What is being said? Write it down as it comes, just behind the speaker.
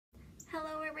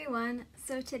everyone!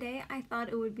 So today I thought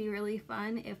it would be really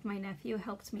fun if my nephew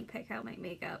helped me pick out my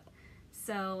makeup.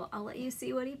 So I'll let you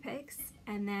see what he picks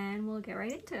and then we'll get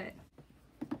right into it.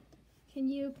 Can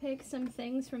you pick some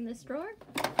things from this drawer?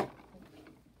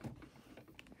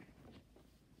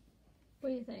 What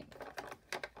do you think?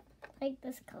 Like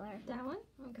this color. That one?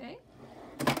 Okay.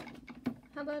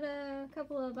 How about a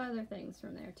couple of other things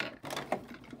from there too?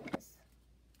 It's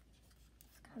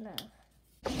kind of...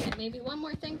 Okay, maybe one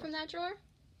more thing from that drawer?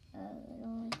 I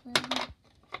don't like that.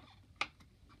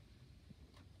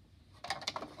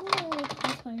 I like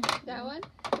this one. That one?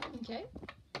 Okay.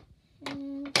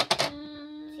 And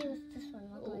see what this one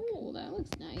looks like. Oh, that looks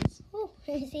nice. Oh,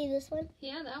 see this one?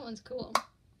 Yeah, that one's cool.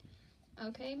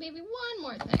 Okay, maybe one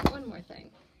more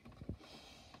thing.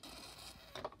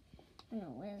 Oh,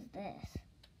 what is this?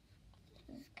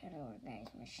 This is kind of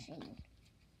organized machine.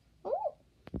 Oh!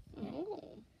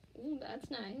 Ooh,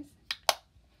 that's nice.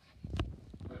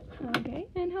 Okay,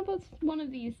 and how about one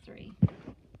of these three?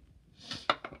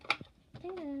 I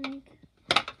think I like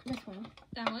this one.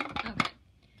 That one? Okay.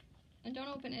 And don't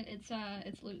open it, it's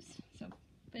loose. So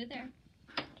put it there.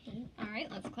 Okay. Alright,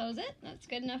 let's close it. That's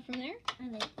good enough from there. I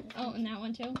like this Oh, one. and that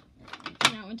one too.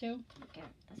 And that one too. Okay,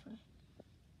 this one.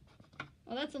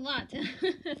 Oh, that's a lot.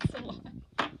 That's a lot.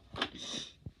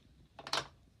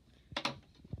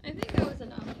 I think that was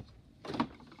enough.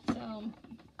 So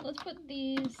let's put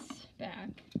these back.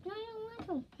 No, I don't want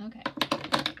them. Okay.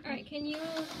 Alright,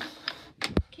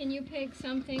 can you pick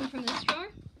something from this drawer?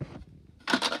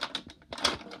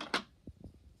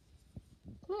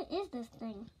 What is this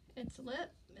thing?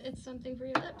 It's something for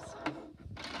your lips.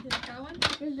 You like that one?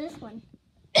 Where's this one?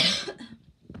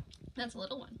 That's a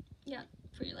little one. Yeah,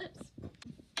 for your lips.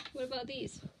 What about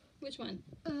these? Which one?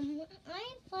 I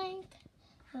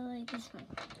like this one.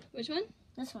 Which one?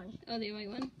 This one. Oh, the white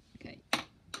one? Okay.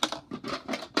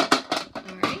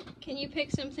 Alright. Can you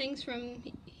pick some things from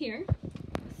here?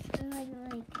 So I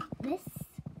like this.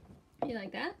 You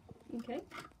like that? Okay.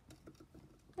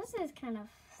 This is kind of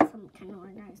some kind of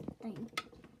organized thing.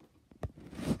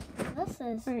 This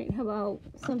is... Alright, how about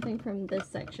something from this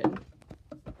section?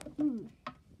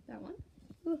 That one?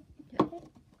 Ooh. Okay.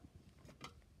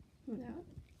 That one?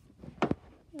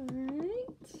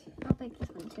 Alright. I'll pick this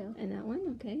one too. And that one?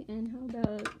 Okay. And how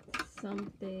about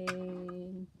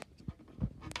something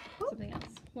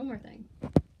else? One more thing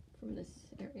from this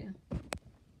area.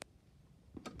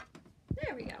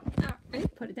 There we go.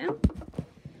 Alright, put it down.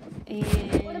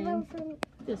 And What about from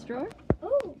this drawer?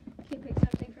 Oh, Can you pick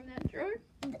something from that drawer?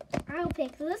 I'll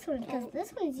pick this one because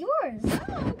this one's yours.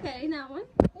 Oh, okay, that one.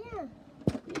 Yeah.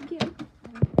 Thank you.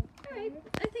 Alright,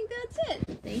 I think that's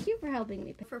it. Thank you for helping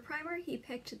me. For primer, he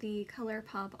picked the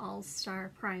ColourPop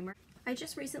All-Star Primer. I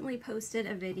just recently posted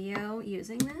a video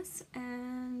using this,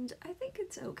 and I think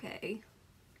it's okay.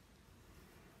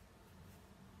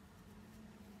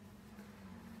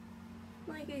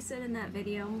 Like I said in that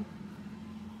video,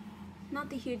 not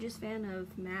the hugest fan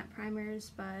of matte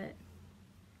primers, but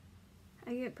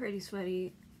I get pretty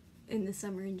sweaty in the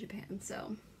summer in Japan,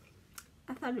 so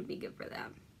I thought it'd be good for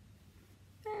that.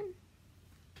 And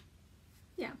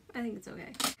yeah, I think it's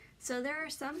okay. So there are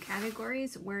some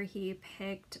categories where he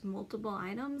picked multiple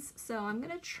items, so I'm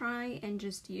gonna try and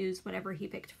just use whatever he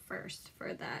picked first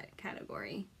for that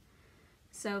category.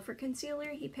 So for concealer,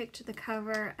 he picked the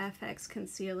Cover FX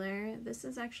concealer. This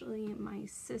is actually my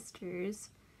sister's.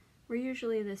 We're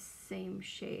usually the same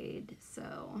shade,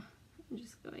 so I'm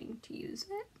just going to use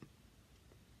it.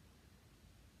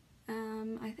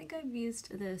 I think I've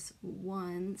used this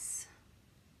once,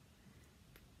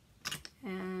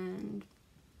 and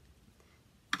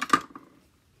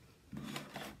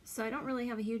so I don't really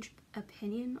have a huge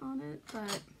opinion on it,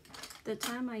 but the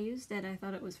time I used it, I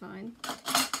thought it was fine.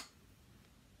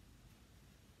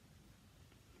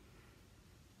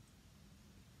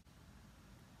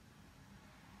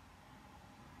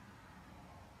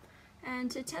 And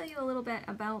to tell you a little bit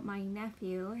about my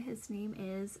nephew, his name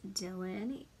is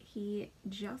Dylan. He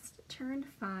just turned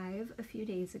 5 a few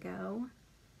days ago.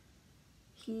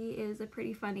 He is a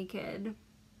pretty funny kid.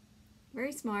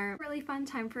 Very smart. Really fun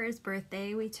time for his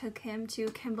birthday. We took him to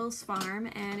Kimball's Farm,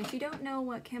 and if you don't know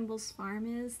what Kimball's Farm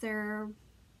is, they're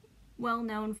well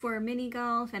known for mini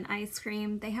golf and ice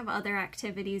cream. They have other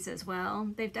activities as well.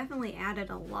 They've definitely added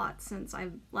a lot since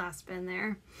I've last been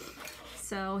there.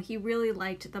 So he really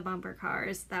liked the bumper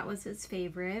cars. That was his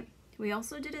favorite. We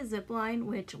also did a zip line,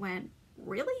 which went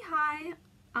really high.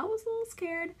 I was a little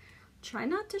scared. Try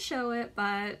not to show it,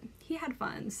 but he had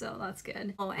fun, so that's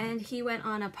good. Oh, and he went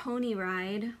on a pony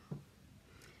ride.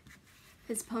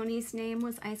 His pony's name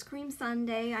was Ice Cream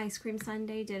Sundae. Ice Cream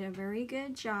Sundae did a very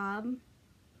good job.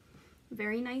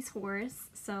 very nice horse,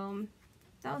 so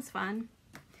that was fun.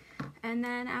 And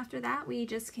then after that, we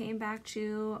just came back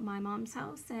to my mom's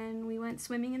house and we went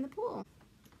swimming in the pool.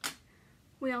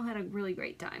 We all had a really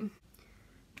great time.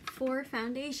 For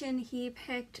foundation, he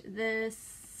picked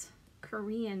this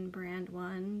Korean brand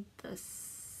one, the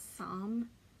Som.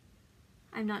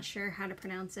 I'm not sure how to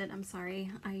pronounce it. I'm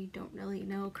sorry. I don't really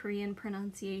know Korean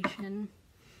pronunciation.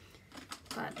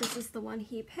 But this is the one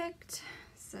he picked.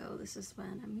 So this is what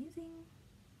I'm using.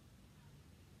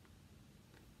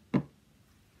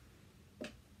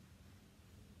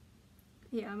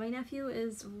 Yeah, my nephew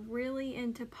is really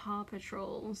into Paw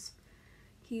Patrols.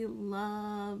 He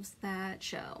loves that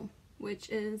show, which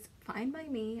is fine by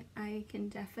me. I can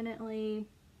definitely,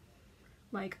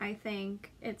 like, I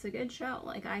think it's a good show.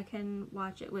 Like, I can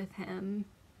watch it with him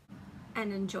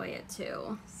and enjoy it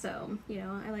too. So, you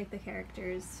know, I like the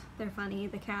characters. They're funny.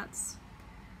 The cats,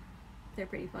 they're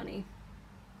pretty funny.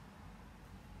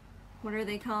 What are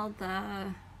they called?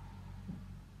 The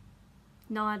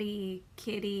naughty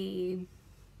kitty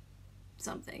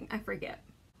something. I forget.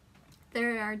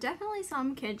 There are definitely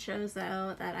some kid shows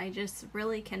though that I just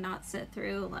really cannot sit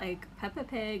through, like Peppa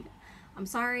Pig. I'm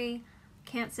sorry,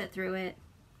 can't sit through it.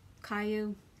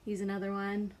 Caillou, he's another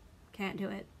one. Can't do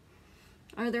it.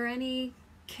 Are there any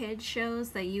kid shows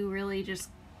that you really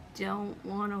just don't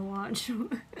want to watch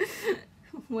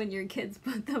when your kids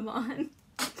put them on?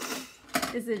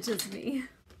 Is it just me?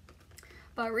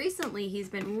 But recently he's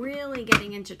been really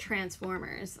getting into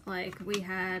Transformers. Like, we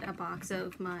had a box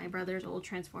of my brother's old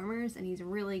Transformers and he's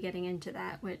really getting into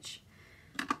that, which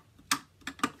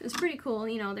is pretty cool.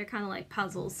 You know, they're kind of like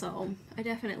puzzles, so I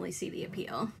definitely see the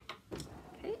appeal.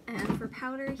 Okay, and for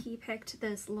powder he picked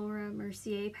this Laura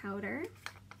Mercier powder.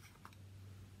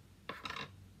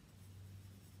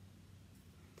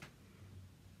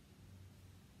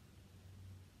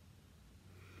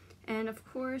 And of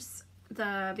course,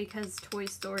 because Toy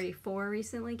Story 4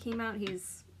 recently came out,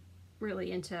 he's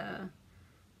really into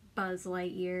Buzz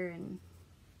Lightyear and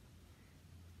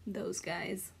those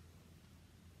guys.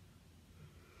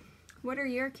 What are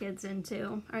your kids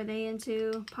into? Are they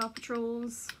into Paw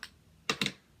Patrols?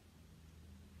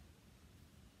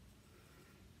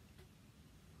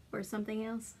 Or something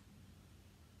else?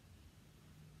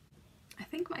 I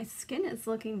think my skin is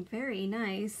looking very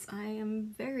nice. I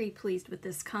am very pleased with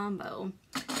this combo.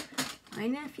 My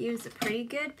nephew's a pretty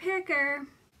good picker.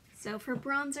 So for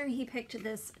bronzer, he picked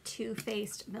this Too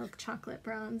Faced Milk Chocolate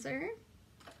Bronzer.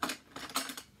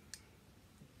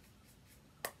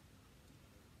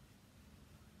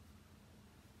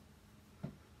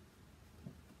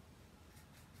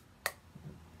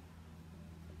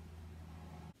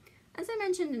 As I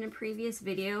mentioned in a previous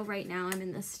video, right now I'm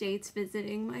in the States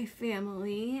visiting my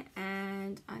family,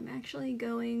 and I'm actually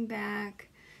going back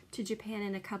to Japan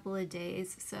in a couple of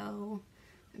days, so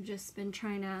I've just been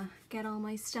trying to get all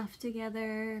my stuff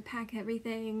together, pack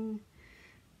everything,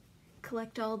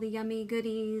 collect all the yummy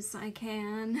goodies I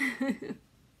can.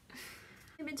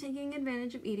 I've been taking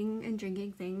advantage of eating and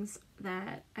drinking things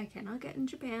that I cannot get in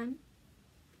Japan.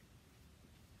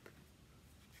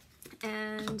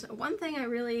 And one thing I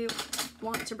really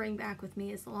want to bring back with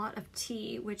me is a lot of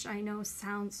tea, which I know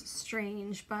sounds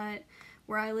strange, but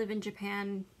where I live in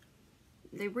Japan,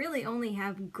 they really only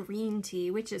have green tea,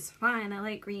 which is fine. I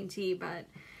like green tea, but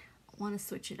I want to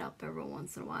switch it up every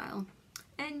once in a while.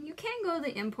 And you can go to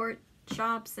the import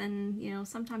shops and, you know,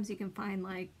 sometimes you can find,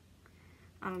 like,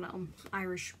 I don't know,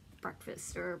 Irish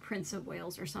breakfast or Prince of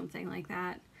Wales or something like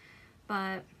that.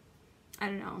 But I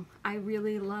don't know. I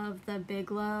really love the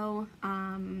Bigelow,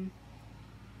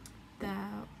 the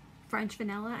French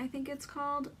vanilla, I think it's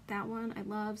called. That one I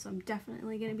love, so I'm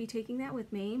definitely going to be taking that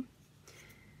with me.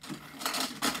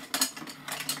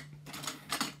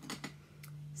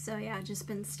 So yeah, just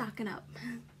been stocking up.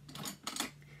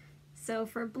 So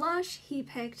for blush, he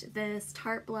picked this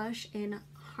Tarte blush in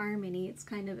Harmony. It's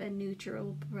kind of a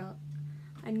neutral blush.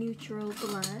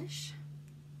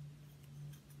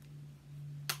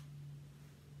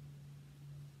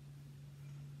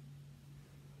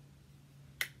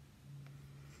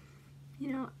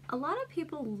 You know, a lot of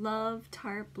people love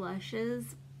Tarte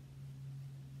blushes,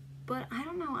 but I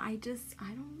don't know, I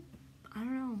don't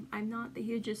know, I'm not the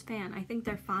hugest fan. I think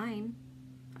they're fine.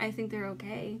 I think they're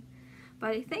okay. But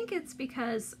I think it's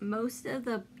because most of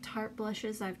the Tarte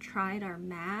blushes I've tried are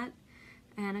matte,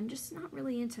 and I'm just not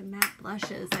really into matte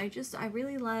blushes. I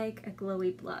really like a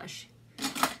glowy blush.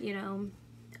 You know,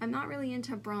 I'm not really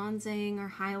into bronzing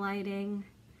or highlighting.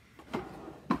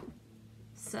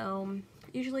 So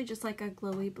usually just like a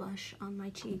glowy blush on my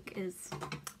cheek is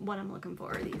what I'm looking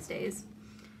for these days.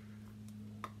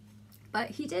 But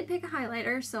he did pick a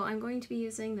highlighter, so I'm going to be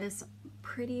using this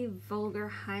Pretty Vulgar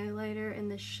highlighter in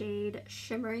the shade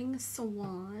Shimmering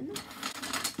Swan.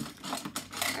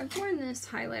 I've worn this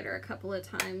highlighter a couple of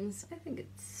times. I think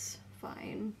it's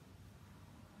fine.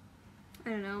 I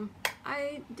don't know.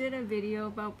 I did a video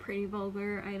about Pretty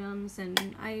Vulgar items,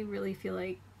 and I really feel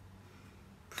like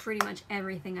pretty much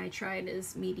everything I tried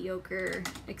is mediocre,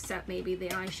 except maybe the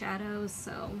eyeshadows,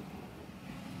 so.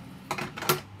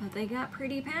 But they got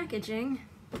pretty packaging,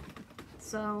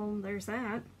 so there's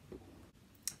that.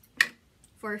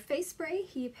 For face spray,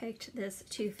 he picked this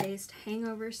Too Faced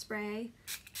Hangover Spray.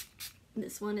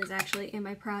 This one is actually in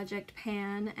my project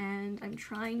pan, and I'm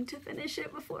trying to finish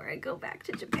it before I go back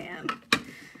to Japan.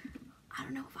 I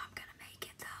don't know if I'm gonna make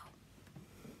it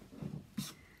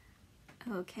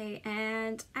though. Okay,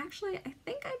 and actually I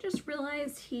think I just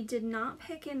realized he did not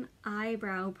pick an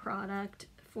eyebrow product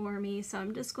for me, so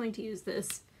I'm just going to use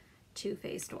this Too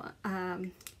Faced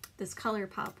one, this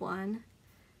ColourPop one.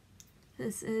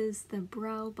 This is the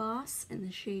Brow Boss in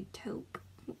the shade Taupe,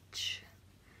 which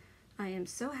I am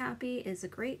so happy is a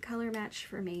great color match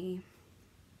for me.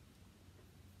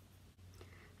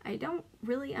 I don't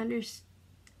really understand.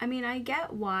 I mean, I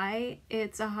get why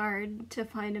it's hard to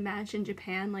find a match in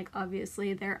Japan. Like,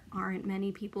 obviously there aren't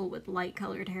many people with light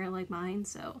colored hair like mine,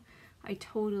 so I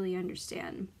totally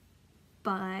understand.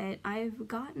 But I've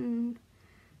gotten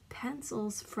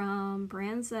pencils from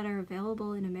brands that are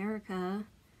available in America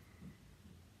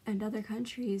and other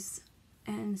countries,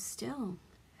 and still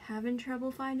having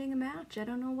trouble finding a match. I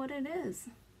don't know what it is.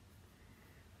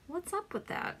 What's up with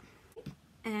that?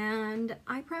 And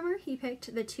eye primer, he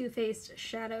picked the Too Faced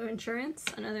Shadow Insurance,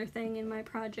 another thing in my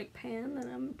project pan that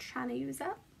I'm trying to use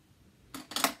up.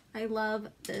 I love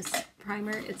this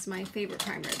primer. It's my favorite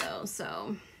primer though,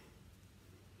 so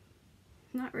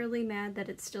not really mad that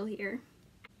it's still here.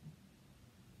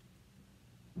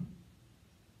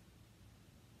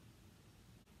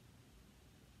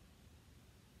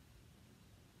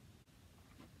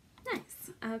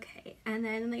 Nice. Okay, and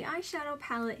then the eyeshadow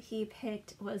palette he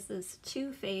picked was this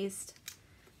Too Faced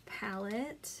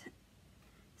palette.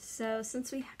 So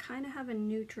since we kind of have a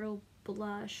neutral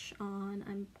blush on,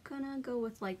 I'm gonna go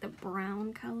with like the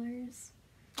brown colors.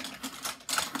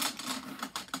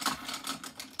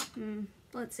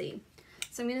 Let's see.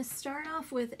 So I'm gonna start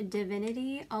off with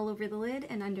Divinity all over the lid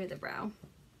and under the brow.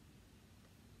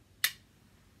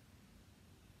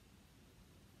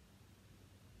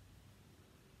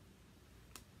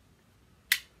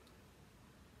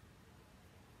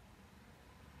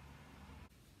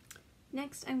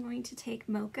 Next, I'm going to take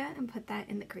Mocha and put that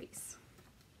in the crease.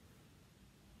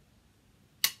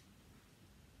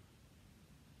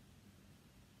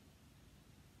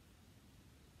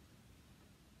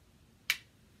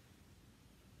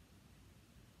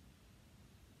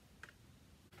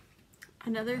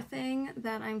 Another thing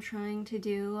that I'm trying to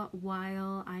do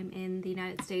while I'm in the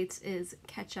United States is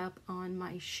catch up on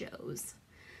my shows.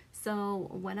 So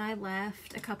when I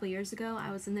left a couple years ago,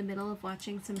 I was in the middle of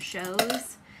watching some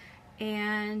shows,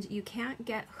 and you can't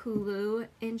get Hulu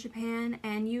in Japan,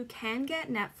 and you can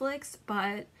get Netflix,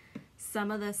 but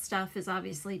some of the stuff is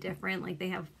obviously different. Like, they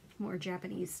have more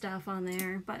Japanese stuff on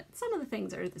there, but some of the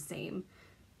things are the same.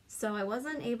 So I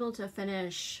wasn't able to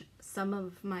finish some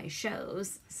of my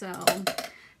shows, so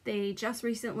they just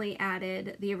recently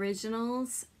added The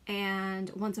Originals and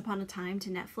Once Upon a Time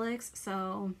to Netflix,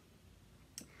 so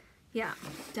yeah,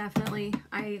 definitely.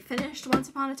 I finished Once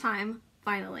Upon a Time,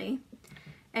 finally.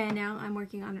 And now I'm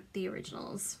working on The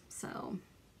Originals, so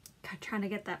trying to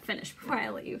get that finished before I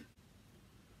leave.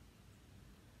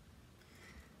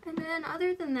 And then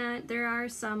other than that, there are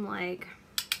some, like,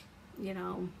 you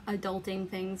know, adulting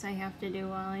things I have to do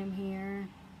while I'm here.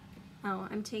 Oh,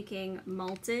 I'm taking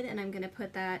Malted, and I'm going to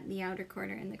put that in the outer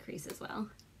corner in the crease as well.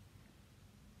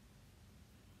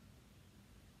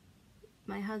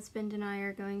 My husband and I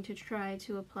are going to try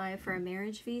to apply for a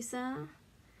marriage visa.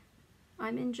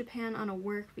 I'm in Japan on a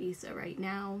work visa right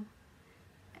now,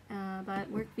 but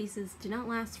work visas do not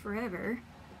last forever,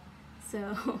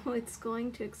 so it's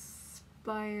going to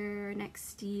expire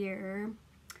next year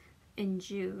in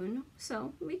June,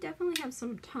 so we definitely have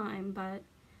some time, but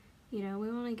you know,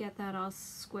 we want to get that all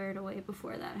squared away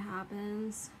before that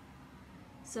happens.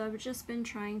 So I've just been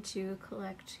trying to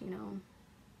collect, you know,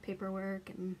 paperwork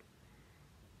and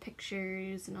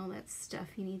pictures and all that stuff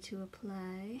you need to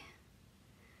apply.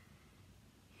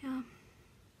 Yeah.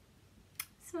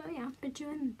 So yeah, I've been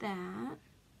doing that.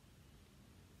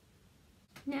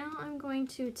 Now I'm going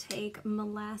to take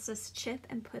Molasses Chip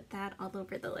and put that all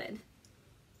over the lid.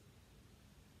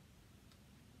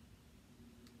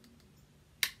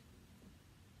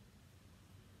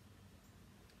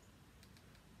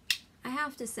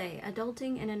 have to say,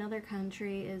 adulting in another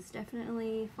country is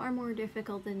definitely far more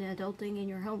difficult than adulting in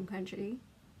your home country.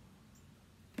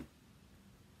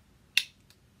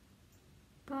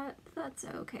 But that's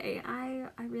okay. I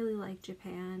really like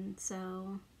Japan,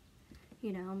 so,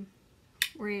 you know,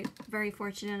 we're very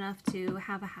fortunate enough to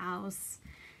have a house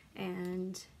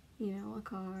and, you know, a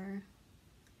car.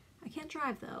 I can't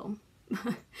drive though.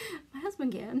 My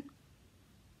husband can.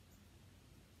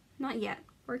 Not yet.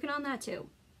 Working on that too.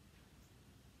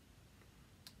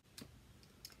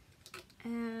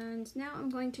 And now I'm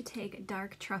going to take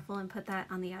dark truffle and put that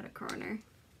on the outer corner.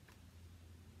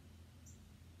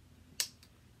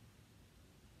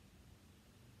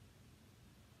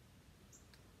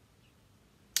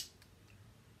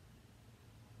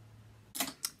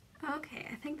 Okay,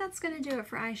 I think that's gonna do it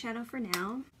for eyeshadow for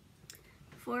now.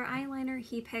 For eyeliner,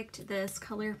 he picked this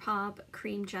ColourPop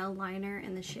Cream Gel Liner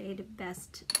in the shade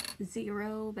Best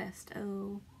Zero, Best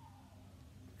O,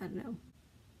 I don't know.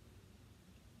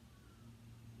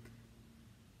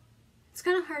 It's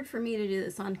kind of hard for me to do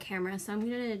this on camera, so I'm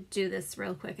gonna do this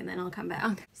real quick and then I'll come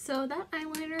back. So that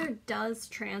eyeliner does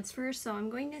transfer, so I'm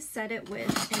going to set it with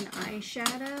an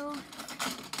eyeshadow.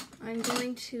 I'm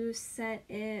going to set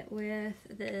it with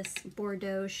this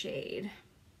Bordeaux shade.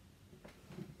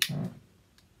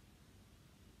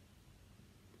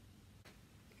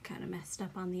 Kind of messed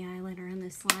up on the eyeliner in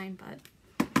this line,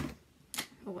 but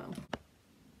oh well.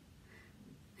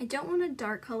 I don't want a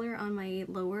dark color on my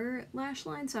lower lash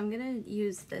line, so I'm gonna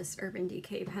use this Urban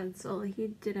Decay pencil. He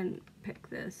didn't pick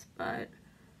this, but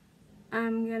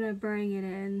I'm gonna bring it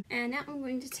in. And now I'm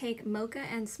going to take Mocha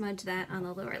and smudge that on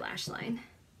the lower lash line.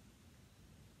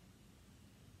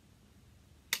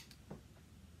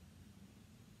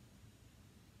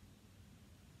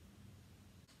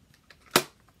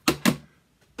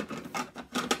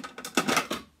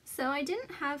 So I didn't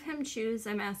have him choose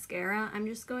a mascara. I'm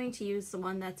just going to use the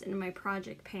one that's in my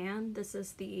project pan. This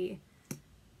is the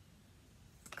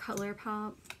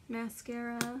ColourPop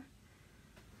mascara.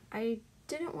 I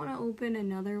didn't want to open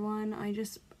another one.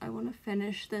 I want to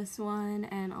finish this one,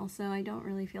 and also I don't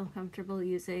really feel comfortable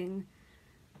using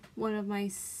one of my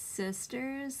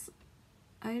sisters.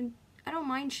 I don't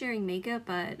mind sharing makeup,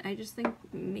 but I just think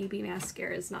maybe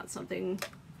mascara is not something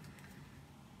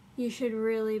you should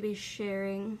really be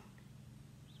sharing.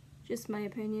 Just my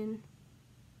opinion.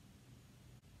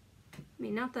 I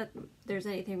mean, not that there's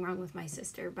anything wrong with my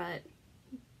sister, but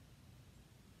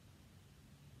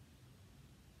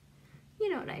you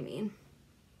know what I mean.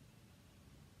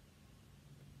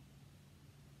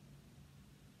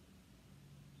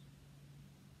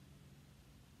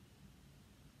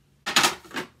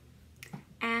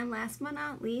 And last but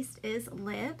not least is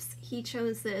lips. He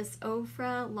chose this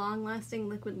Ofra Long Lasting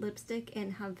Liquid Lipstick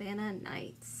in Havana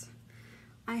Nights.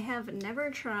 I have never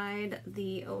tried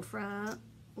the Ofra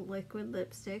liquid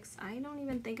lipsticks. I don't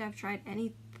even think I've tried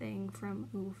anything from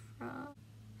Ofra.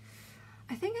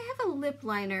 I think I have a lip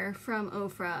liner from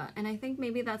Ofra, and I think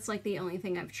maybe that's like the only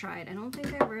thing I've tried. I don't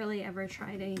think I've really ever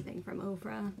tried anything from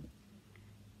Ofra.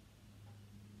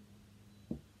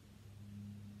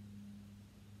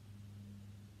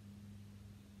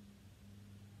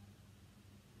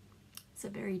 It's a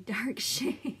very dark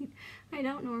shade. I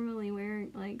don't normally wear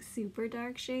like super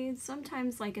dark shades,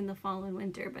 sometimes like in the fall and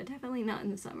winter, but definitely not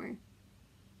in the summer.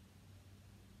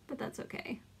 But that's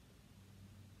okay.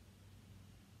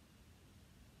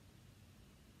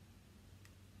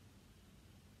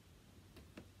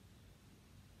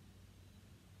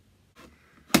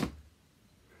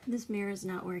 This mirror is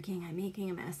not working. I'm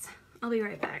making a mess. I'll be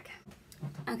right back.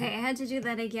 Okay, I had to do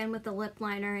that again with the lip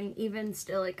liner, and even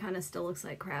still, it kind of still looks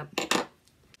like crap.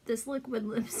 This liquid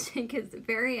lipstick is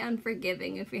very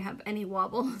unforgiving if you have any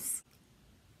wobbles.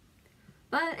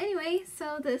 But anyway,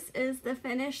 so this is the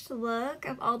finished look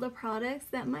of all the products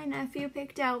that my nephew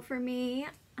picked out for me.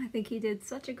 I think he did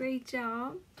such a great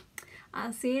job.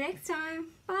 I'll see you next time.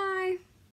 Bye!